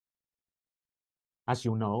As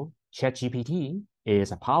you know, ChatGPT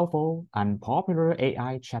is a powerful and popular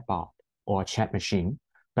AI chatbot or chat machine,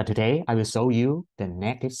 but today I will show you the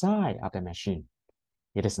negative side of the machine.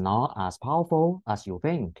 It is not as powerful as you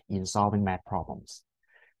think in solving math problems.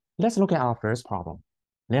 Let's look at our first problem.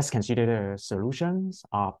 Let's consider the solutions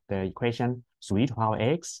of the equation 3 to the power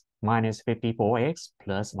x minus 54x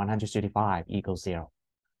plus 135 equals 0.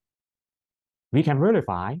 We can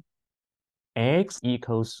verify x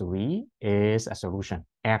equals 3 is a solution.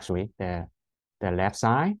 Actually, the left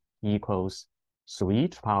side equals 3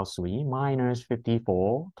 to the power 3 minus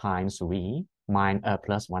 54 times 3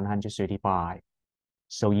 plus 135.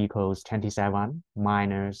 So equals 27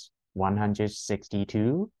 minus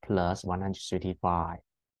 162 plus 135.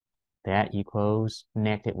 That equals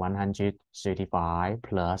negative 135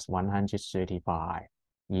 plus 135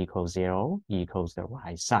 equals 0 equals the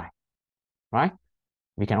right side, right?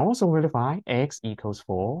 We can also verify x equals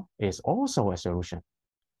 4 is also a solution.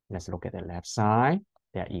 Let's look at the left side.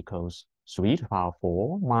 That equals 3 to the power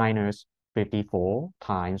 4 minus 54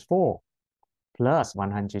 times 4 plus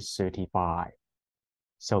 135.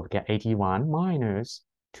 So we get 81 minus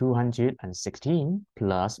 216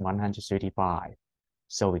 plus 135.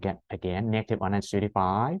 So we get again negative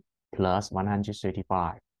 135 plus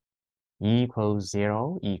 135 equals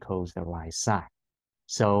 0 equals the right side.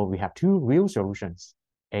 So we have two real solutions,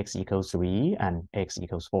 x equals 3 and x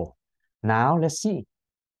equals 4. Now let's see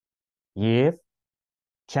if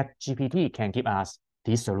ChatGPT can give us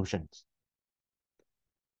these solutions.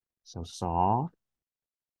 So solve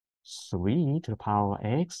 3 to the power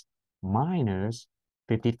x minus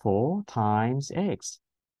 54 times x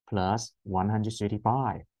plus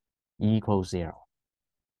 135 equals 0.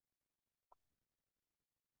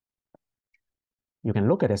 You can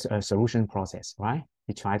look at a solution process, right?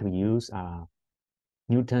 We try to use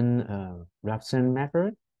Newton-Raphson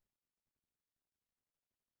method.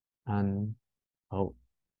 And oh,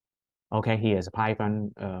 okay, here's a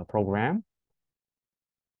Python program.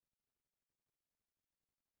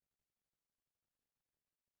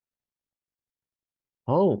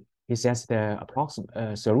 Oh, it says the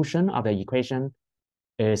approximate solution of the equation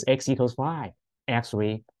is x equals 5.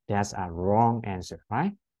 Actually, that's a wrong answer,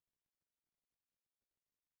 right?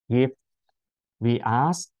 If we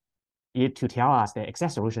ask it to tell us the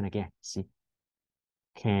exact solution again, see,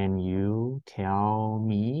 can you tell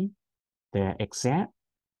me the exact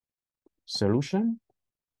solution?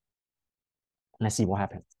 Let's see what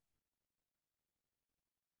happens.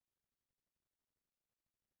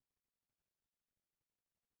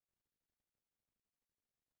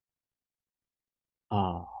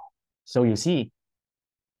 Uh, so you see,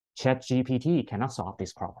 ChatGPT cannot solve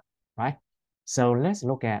this problem, right? So let's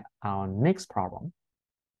look at our next problem.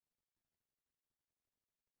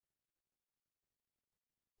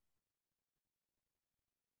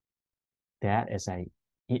 That is a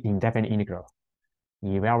indefinite integral.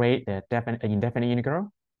 Evaluate the indefinite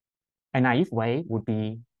integral. A naive way would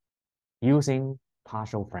be using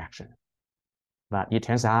partial fraction, but it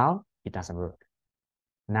turns out it doesn't work.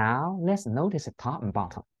 Now let's notice the top and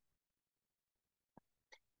bottom.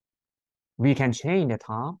 We can change the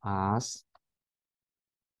top as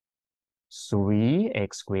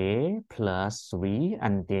 3x squared plus 3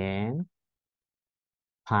 and then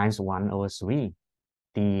times 1 over 3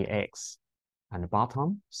 dx. And the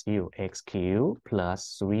bottom still x cubed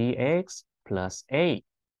plus 3x plus 8.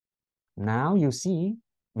 Now you see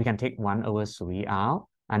we can take 1 over 3 out,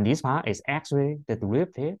 and this part is actually the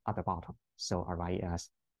derivative of the bottom. So I write as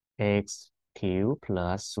x cubed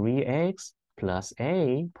plus 3x plus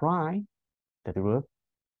a prime, the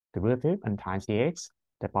derivative, and times dx.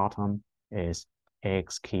 The bottom is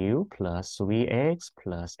x cubed plus 3x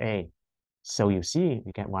plus a. So you see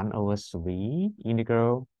we get 1 over 3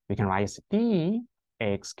 integral. We can write as d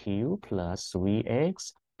x cubed plus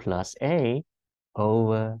 3x plus a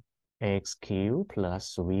over x cubed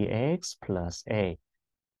plus 3x plus a.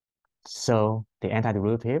 So the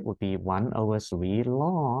antiderivative would be 1 over 3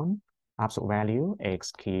 ln absolute value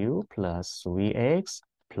x cubed plus 3x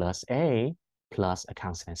plus a plus a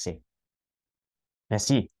constant c. Let's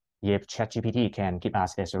see if ChatGPT can give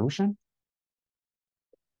us the solution.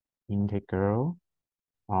 Integral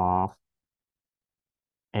of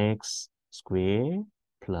x squared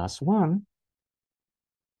plus 1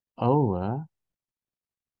 over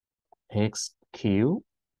x cubed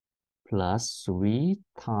plus 3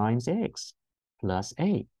 times x plus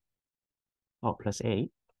 8. Oh, plus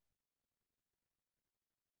 8.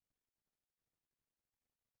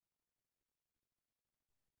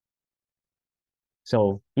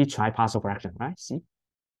 So you try partial fraction, right? See?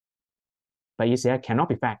 But you say cannot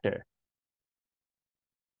be factored.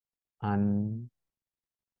 And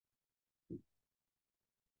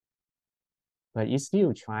but it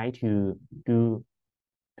still try to do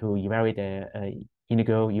to evaluate the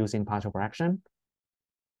integral using partial fraction.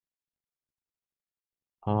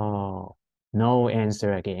 Oh, no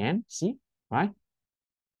answer again. See, right?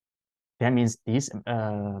 That means this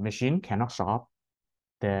machine cannot solve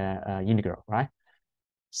the integral, right?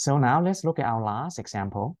 So now let's look at our last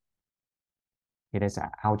example. It is an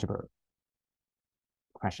algebra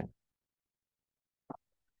question.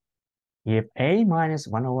 If a minus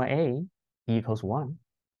 1 over a equals 1,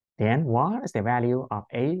 then what is the value of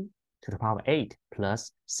a to the power 8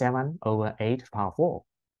 plus 7 over a to the power 4?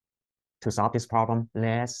 To solve this problem,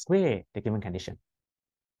 let's square the given condition.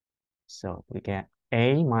 So we get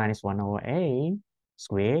a minus 1 over a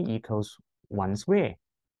square equals 1 square.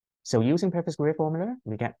 So using perfect square formula,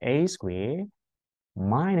 we get a square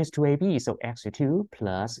minus 2ab, so extra 2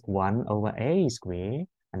 plus 1 over a square,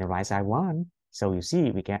 and the right side 1. So you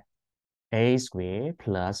see we get a square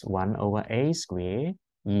plus 1 over a square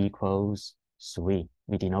equals 3.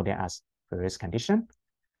 We denote that as first condition.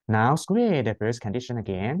 Now square the first condition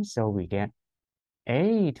again, so we get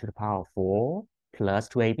a to the power 4 plus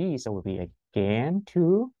 2ab, so it will be again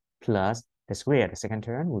 2 plus the square, the second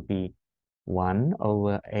term would be 1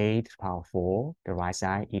 over a to the power 4, the right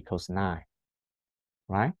side equals 9,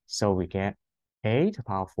 right? So we get a to the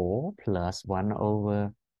power 4 plus 1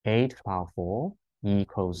 over a to the power 4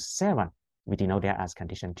 equals 7. We denote that as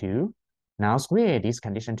condition 2. Now square this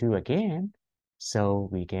condition 2 again, so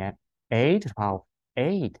we get a to the power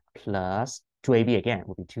 8 plus 2ab again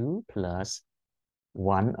would be 2 plus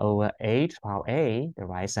 1 over a to the power a, the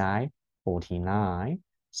right side, 49.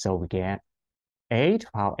 So we get a to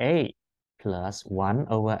the power 8 plus 1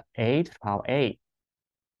 over a to the power 8.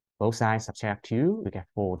 Both sides subtract 2, we get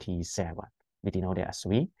 47. We denote that as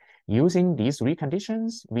 3. Using these three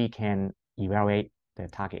conditions, we can evaluate the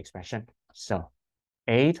target expression. So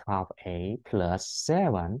a to the power a plus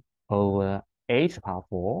 7 over a to the power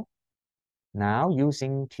 4. Now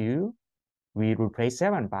using 2, we replace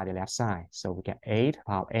 7 by the left side. So we get a to the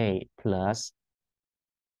power a plus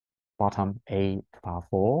bottom a to the power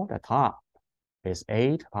 4. The top is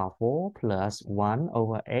a to the power 4 plus 1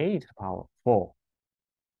 over a to the power 4.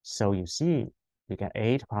 So you see, we get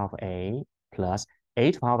a to the power a plus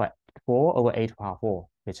a to the power 4 over a to the power 4,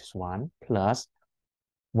 which is 1, plus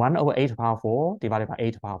 1 over a to the power 4 divided by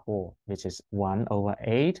a to the power 4, which is 1 over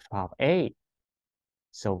a to the power 8.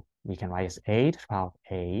 So we can write as a to the power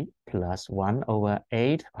a plus 1 over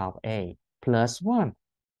a to the power a plus 1.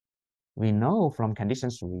 We know from condition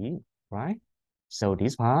 3, right? So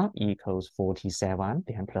this part equals 47,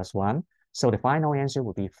 then plus 1. So the final answer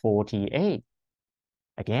would be 48.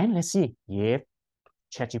 Again, let's see if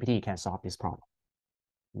ChatGPT can solve this problem.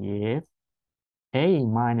 If a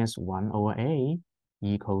minus 1 over a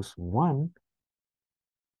equals 1,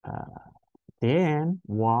 then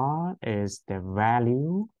what is the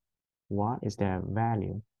value? What is the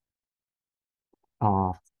value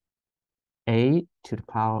of a to the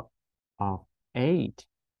power of 8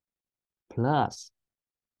 plus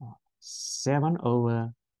 7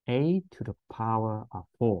 over a to the power of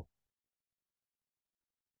 4?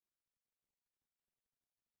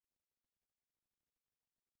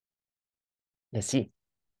 Let's see.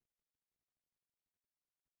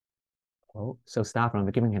 Oh, so start from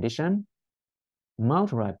the given condition.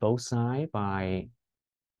 Multiply both sides by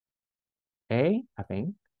a, I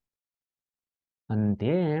think. And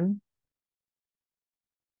then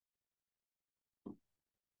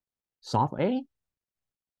solve a.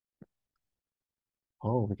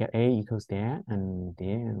 Oh, we get a equals that, and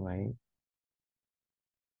then right.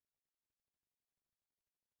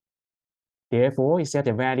 Therefore, it said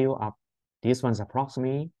the value of this one's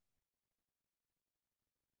approximately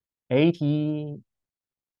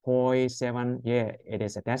 80.7. Yeah, it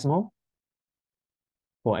is a decimal.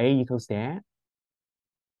 For a equals that.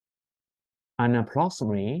 And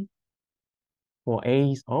approximately for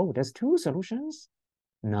a, oh, there's two solutions.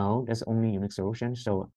 No, there's only unique solution. So